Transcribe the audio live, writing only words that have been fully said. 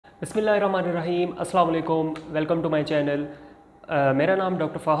बिस्मिल्लाहिर्रहमानिर्रहीम, अस्सलाम वालेकुम, वेलकम टू माय चैनल। मेरा नाम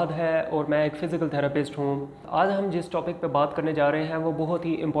डॉक्टर फ़ाहद है और मैं एक फ़िज़िकल थेरेपिस्ट हूँ। आज हम जिस टॉपिक पे बात करने जा रहे हैं वो बहुत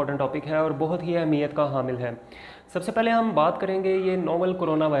ही इंपॉर्टेंट टॉपिक है और बहुत ही अहमियत का हामिल है। सबसे पहले हम बात करेंगे ये नोवल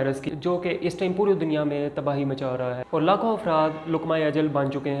कोरोना वायरस की, जो कि इस टाइम पूरी दुनिया में तबाही मचा रहा है और लाखों अफराद लुकमा अजल बन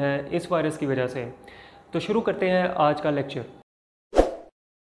चुके हैं इस वायरस की वजह से। तो शुरू करते हैं आज का लेक्चर।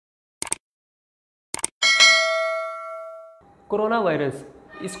 कोरोना वायरस,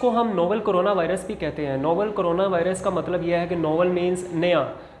 इसको हम नोवल कोरोना वायरस भी कहते हैं। नोवल कोरोना वायरस का मतलब यह है कि नोवल मीन्स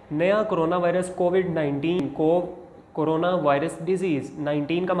नया कोरोना वायरस कोविड-19 को कोरोना वायरस डिजीज़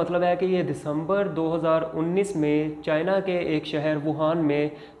 19 का मतलब है कि ये दिसंबर 2019 में चाइना के एक शहर वुहान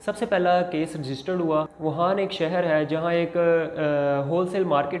में सबसे पहला केस रजिस्टर्ड हुआ। वुहान एक शहर है जहाँ एक होलसेल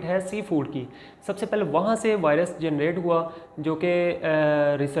मार्केट है सी फूड की। सबसे पहले वहाँ से वायरस जनरेट हुआ, जो कि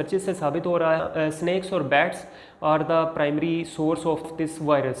रिसर्च से साबित हो रहा है स्नैक्स और bats are the primary source of this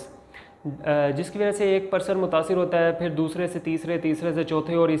virus, जिसकी वजह से एक पर्सन मुतासिर होता है, फिर दूसरे से तीसरे, तीसरे से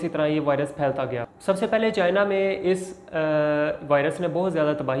चौथे और इसी तरह ये वायरस फैलता गया। सबसे पहले चाइना में इस वायरस ने बहुत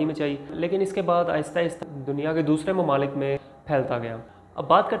ज़्यादा तबाही मचाई, लेकिन इसके बाद आहिस्ता आहिस्ता दुनिया के दूसरे ममालिक में फैलता गया। अब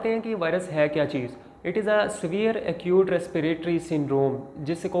बात करते हैं कि वायरस है क्या चीज़। It is a severe acute respiratory syndrome,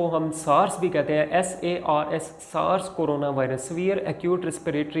 जिसे को हम सार्स भी कहते हैं, SARS, SARS corona virus, severe acute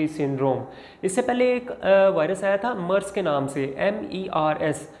respiratory syndrome. इससे पहले एक वायरस आया था मर्स के नाम से,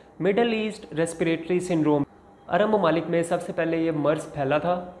 MERS, middle east respiratory syndrome. अरब ममालिक में सबसे पहले ये मर्स फैला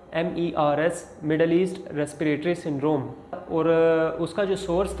था, MERS, middle east respiratory syndrome, और उसका जो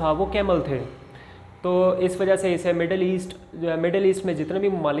सोर्स था वो कैमल थे। तो इस वजह से इसे मिडल ईस्ट में जितने भी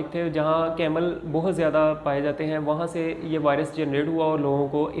ममालिक थे जहाँ कैमल बहुत ज़्यादा पाए जाते हैं, वहाँ से ये वायरस जनरेट हुआ और लोगों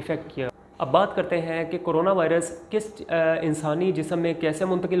को इफ़ेक्ट किया। अब बात करते हैं कि कोरोना वायरस किस इंसानी जिस्म में कैसे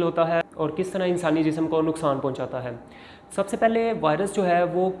मुंतकिल होता है और किस तरह इंसानी जिस्म को नुकसान पहुंचाता है। सबसे पहले वायरस जो है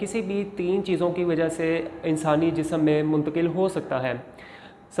वो किसी भी 3 चीज़ों की वजह से इंसानी जिस्म में मुंतकिल हो सकता है।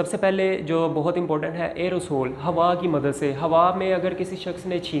 सबसे पहले जो बहुत इंपॉर्टेंट है, एरोसोल, हवा की मदद से। हवा में अगर किसी शख्स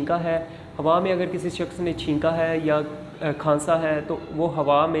ने छींका है या खांसा है, तो वो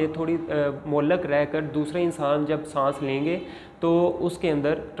हवा में थोड़ी मोलक रहकर दूसरे इंसान जब सांस लेंगे तो उसके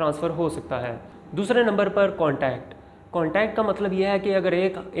अंदर ट्रांसफ़र हो सकता है। दूसरे नंबर पर कॉन्टैक्ट का मतलब यह है कि अगर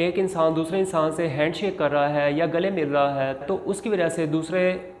एक इंसान दूसरे इंसान से हैंडशेक कर रहा है या गले मिल रहा है तो उसकी वजह से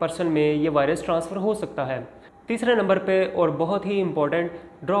दूसरे पर्सन में ये वायरस ट्रांसफ़र हो सकता है। तीसरे नंबर पे और बहुत ही इम्पॉर्टेंट,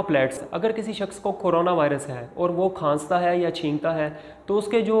 ड्रॉपलेट्स। अगर किसी शख्स को कोरोना वायरस है और वो खांसता है या छींकता है तो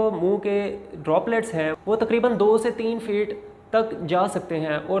उसके जो मुंह के ड्रॉपलेट्स हैं वो तकरीबन 2 से 3 फीट तक जा सकते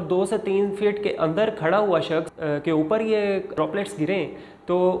हैं, और 2 से 3 फीट के अंदर खड़ा हुआ शख्स के ऊपर ये ड्रॉपलेट्स गिरें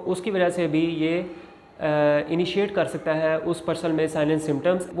तो उसकी वजह से भी ये इनिशिएट कर सकता है उस पर्सन में साइलेंट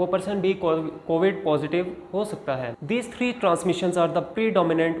सिम्टम्स, वो पर्सन भी कोविड पॉजिटिव हो सकता है। These 3 transmissions are the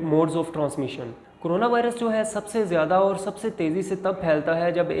predominant modes of transmission. Corona virus जो है सबसे ज़्यादा और सबसे तेज़ी से तब फैलता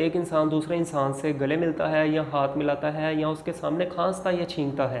है जब एक इंसान दूसरे इंसान से गले मिलता है या हाथ मिलाता है या उसके सामने खांसता या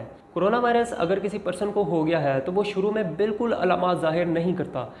छींकता है। कोरोना वायरस अगर किसी पर्सन को हो गया है तो वो शुरू में बिल्कुल अलामात ज़ाहिर नहीं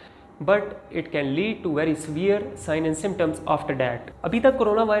करता, but it can lead to very severe sign and symptoms after that. अभी तक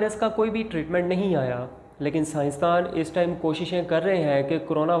कोरोना वायरस का कोई भी ट्रीटमेंट नहीं आया, लेकिन साइंसदान इस टाइम कोशिशें कर रहे हैं कि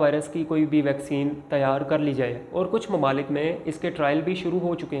कोरोना वायरस की कोई भी वैक्सीन तैयार कर ली जाए, और कुछ ममालिक में इसके ट्रायल भी शुरू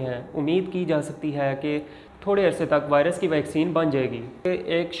हो चुके हैं। उम्मीद की जा सकती है कि थोड़े अरसे तक वायरस की वैक्सीन बन जाएगी।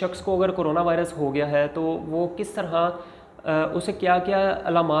 एक शख्स को अगर कोरोना वायरस हो गया है तो वो किस तरह उसे क्या क्या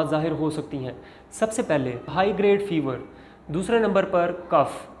अलामात ज़ाहिर हो सकती हैं। सबसे पहले हाई ग्रेड फीवर, दूसरे नंबर पर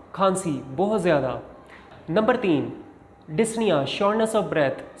कफ, खांसी बहुत ज़्यादा। Number 3 dyspnoea, shortness of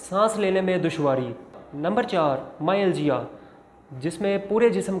breath, सांस लेने में दुश्वारी। नंबर 4 माइल्जिया, जिसमें पूरे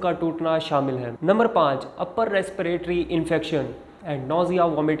जिस्म का टूटना शामिल है। Number 5 upper respiratory infection and nausea,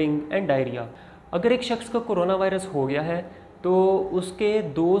 vomiting and diarrhoea. अगर एक शख्स को कोरोना वायरस हो गया है तो उसके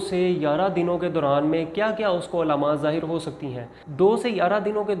 2 से 11 दिनों के दौरान में क्या क्या उसको अलामात ज़ाहिर हो सकती हैं। 2 से 11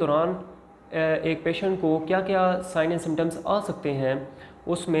 दिनों के दौरान एक पेशेंट को क्या क्या साइन एंड सिम्टम्स आ सकते हैं,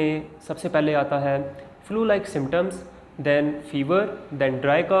 उसमें सबसे पहले आता है flu like symptoms, then fever, then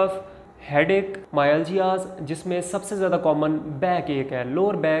dry cough, headache, माइल्जियाज, जिसमें सबसे ज़्यादा कॉमन बैक एक है।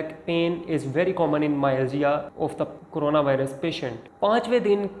 Lower back pain is very common in माइल्जिया of the corona virus patient. 5वें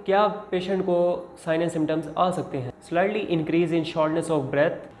दिन क्या पेशेंट को साइन एंड सिम्टम्स आ सकते हैं, slightly increase in shortness of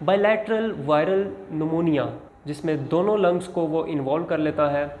breath, bilateral viral pneumonia, जिसमें दोनों लंग्स को वो इन्वॉल्व कर लेता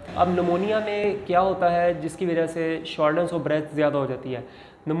है। अब निमोनिया में क्या होता है जिसकी वजह से शॉर्टनेस ऑफ ब्रेथ ज़्यादा हो जाती है।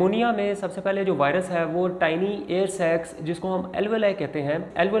 निमोनिया में सबसे पहले जो वायरस है वो टाइनी एयर सैक्स, जिसको हम एल्वेलाई कहते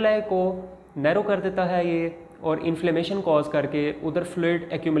हैं, एल्वेलाई को नैरो कर देता है ये, और इन्फ्लेमेशन कॉज करके उधर फ्लूइड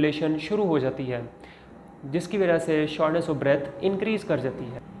एक्यूमुलेशन शुरू हो जाती है, जिसकी वजह से शॉर्टनेस ऑफ ब्रेथ इंक्रीज़ कर जाती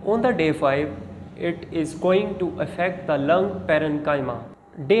है। On the day 5, it is going to affect the lung parenchyma.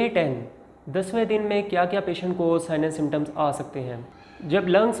 Day 10, 10वें दिन में क्या क्या पेशेंट को साइन एंड सिम्टम्स आ सकते हैं? जब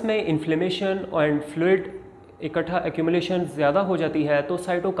लंग्स में इन्फ्लेमेशन एंड फ्लूइड इकट्ठा एक्यूमुलेशन ज़्यादा हो जाती है तो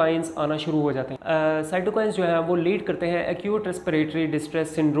साइटोकाइंस आना शुरू हो जाते हैं। साइटोकाइंस जो है वो लीड करते हैं एक्यूट रेस्पिरेटरी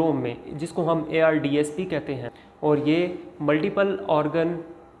डिस्ट्रेस सिंड्रोम में, जिसको हम ARDS भी कहते हैं, और ये मल्टीपल ऑर्गन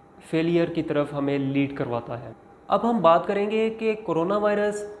फेलियर की तरफ हमें लीड करवाता है। अब हम बात करेंगे कि कोरोना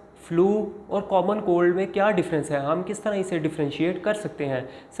वायरस, फ्लू और कॉमन कोल्ड में क्या डिफरेंस है, हम किस तरह इसे डिफ्रेंशिएट कर सकते हैं।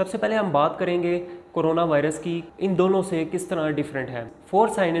 सबसे पहले हम बात करेंगे कोरोना वायरस की, इन दोनों से किस तरह डिफरेंट है। 4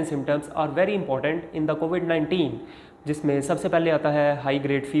 sign and symptoms are very important in the कोविड-19, जिसमें सबसे पहले आता है high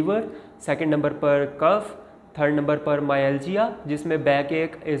grade fever, second number पर कफ, थर्ड नंबर पर माइल्जिया जिसमें बैक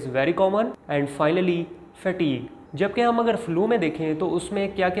एक is very common, and finally fatigue. जबकि हम अगर फ्लू में देखें तो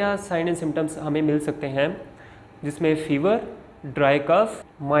उसमें क्या क्या साइन एंड सिम्टम्स हमें मिल सकते हैं, जिसमें fever, dry cough,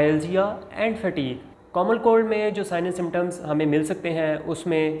 माइल्जिया and fatigue. Common cold में जो साइन एंड सिम्टम्स हमें मिल सकते हैं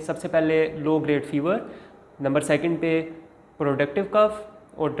उसमें सबसे पहले low grade fever, number second पे प्रोडक्टिव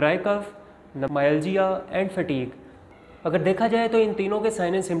कफ और ड्राई कफ, माइल्जिया एंड फैटीग। अगर देखा जाए तो इन तीनों के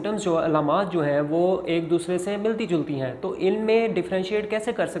साइन एंड सिम्टम्स जो अलामात जो हैं वो एक दूसरे से मिलती जुलती हैं, तो इनमें डिफ्रेंशिएट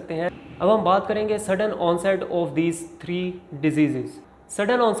कैसे कर सकते हैं। अब हम बात करेंगे sudden onset of these 3 disease.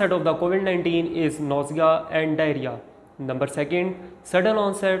 Sudden onset of the covid is nausea and diarrhoea. Number 2, sudden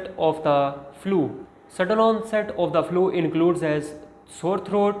onset of the flu. Sudden onset of the flu includes as sore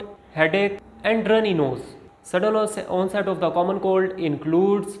throat, headache and runny nose. Sudden onset of the common cold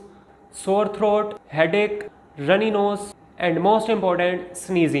includes sore throat, headache, runny nose and most important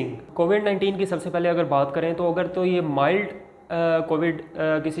sneezing. कोविड-19 की सबसे पहले अगर बात करें तो अगर तो ये माइल्ड कोविड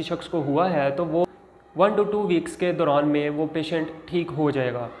किसी शख्स को हुआ है तो वो 1 to 2 वीक्स के दौरान में वो पेशेंट ठीक हो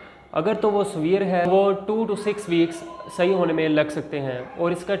जाएगा। अगर तो वो सीवियर है वो 2 to 6 वीक्स सही होने में लग सकते हैं,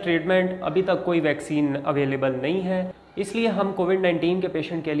 और इसका ट्रीटमेंट अभी तक कोई वैक्सीन अवेलेबल नहीं है, इसलिए हम कोविड-19 के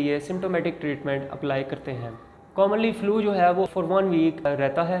पेशेंट के लिए सिम्टोमेटिक ट्रीटमेंट अप्लाई करते हैं। कॉमनली फ्लू जो है वो फॉर 1 वीक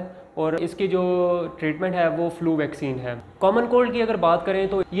रहता है और इसकी जो ट्रीटमेंट है वो फ्लू वैक्सीन है। कॉमन कोल्ड की अगर बात करें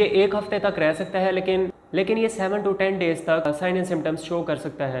तो ये 1 हफ्ते तक रह सकता है, लेकिन ये 7 to 10 डेज तक साइन एंड सिम्टम्स शो कर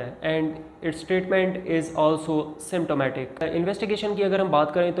सकता है, and it's treatment is also symptomatic. Investigation की अगर हम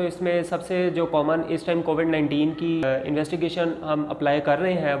बात करें तो इसमें सबसे जो कॉमन इस टाइम कोविड-19 की इन्वेस्टिगेशन हम अप्लाई कर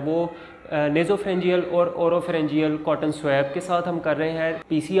रहे हैं वो नेजोफ्रेंजियल और ओरोफ्रेंजियल कॉटन स्वैब के साथ हम कर रहे हैं।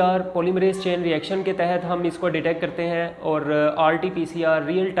 PCR पॉलीमरेज चेन रिएक्शन के तहत हम इसको डिटेक्ट करते हैं, और RT-PCR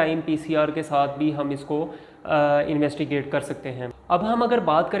रियल टाइम PCR के साथ भी हम इसको इन्वेस्टिगेट कर सकते हैं। अब हम अगर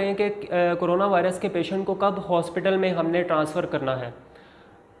बात करें कि कोरोना वायरस के पेशेंट को कब हॉस्पिटल में हमने ट्रांसफ़र करना है।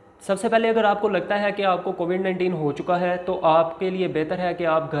 सबसे पहले अगर आपको लगता है कि आपको कोविड-19 हो चुका है तो आपके लिए बेहतर है कि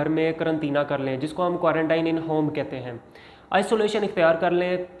आप घर में करंतना कर लें, जिसको हम क्वारंटाइन इन होम कहते हैं। आइसोलेशन इख्तियार कर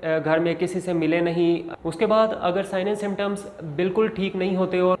लें, घर में किसी से मिले नहीं। उसके बाद अगर साइन एंड सिम्टम्स बिल्कुल ठीक नहीं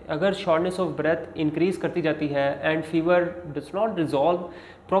होते और अगर शॉर्टनेस ऑफ ब्रेथ इंक्रीज़ करती जाती है and fever does not resolve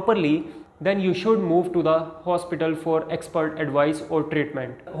properly, then you should move to the hospital for expert advice or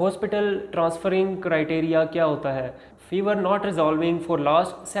treatment. Hospital transferring criteria क्या होता है? Fever not resolving for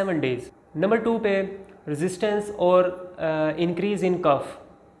last 7 days. Number 2 पे resistance और increase in cough,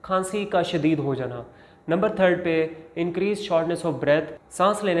 खांसी का शदीद हो जाना। नंबर 3 पे increase shortness of breath,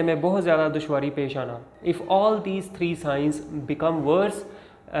 सांस लेने में बहुत ज़्यादा दुश्वारी पेश आना। If all these 3 signs become worse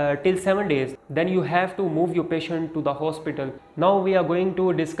till 7 days, then you have to move your patient to the hospital. Now we are going to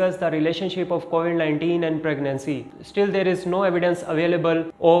discuss the relationship of COVID-19 and pregnancy. Still there is no evidence available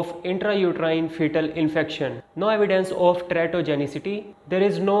of intrauterine fetal infection, no evidence of teratogenicity, there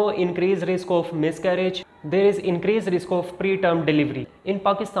is no increased risk of miscarriage, there is increased risk of preterm delivery. In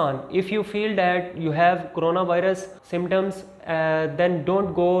Pakistan, if you feel that you have coronavirus symptoms, then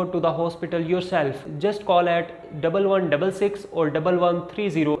don't go to the hospital yourself. Just call at 1166 or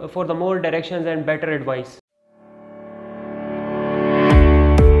 1130 for the more directions and better advice.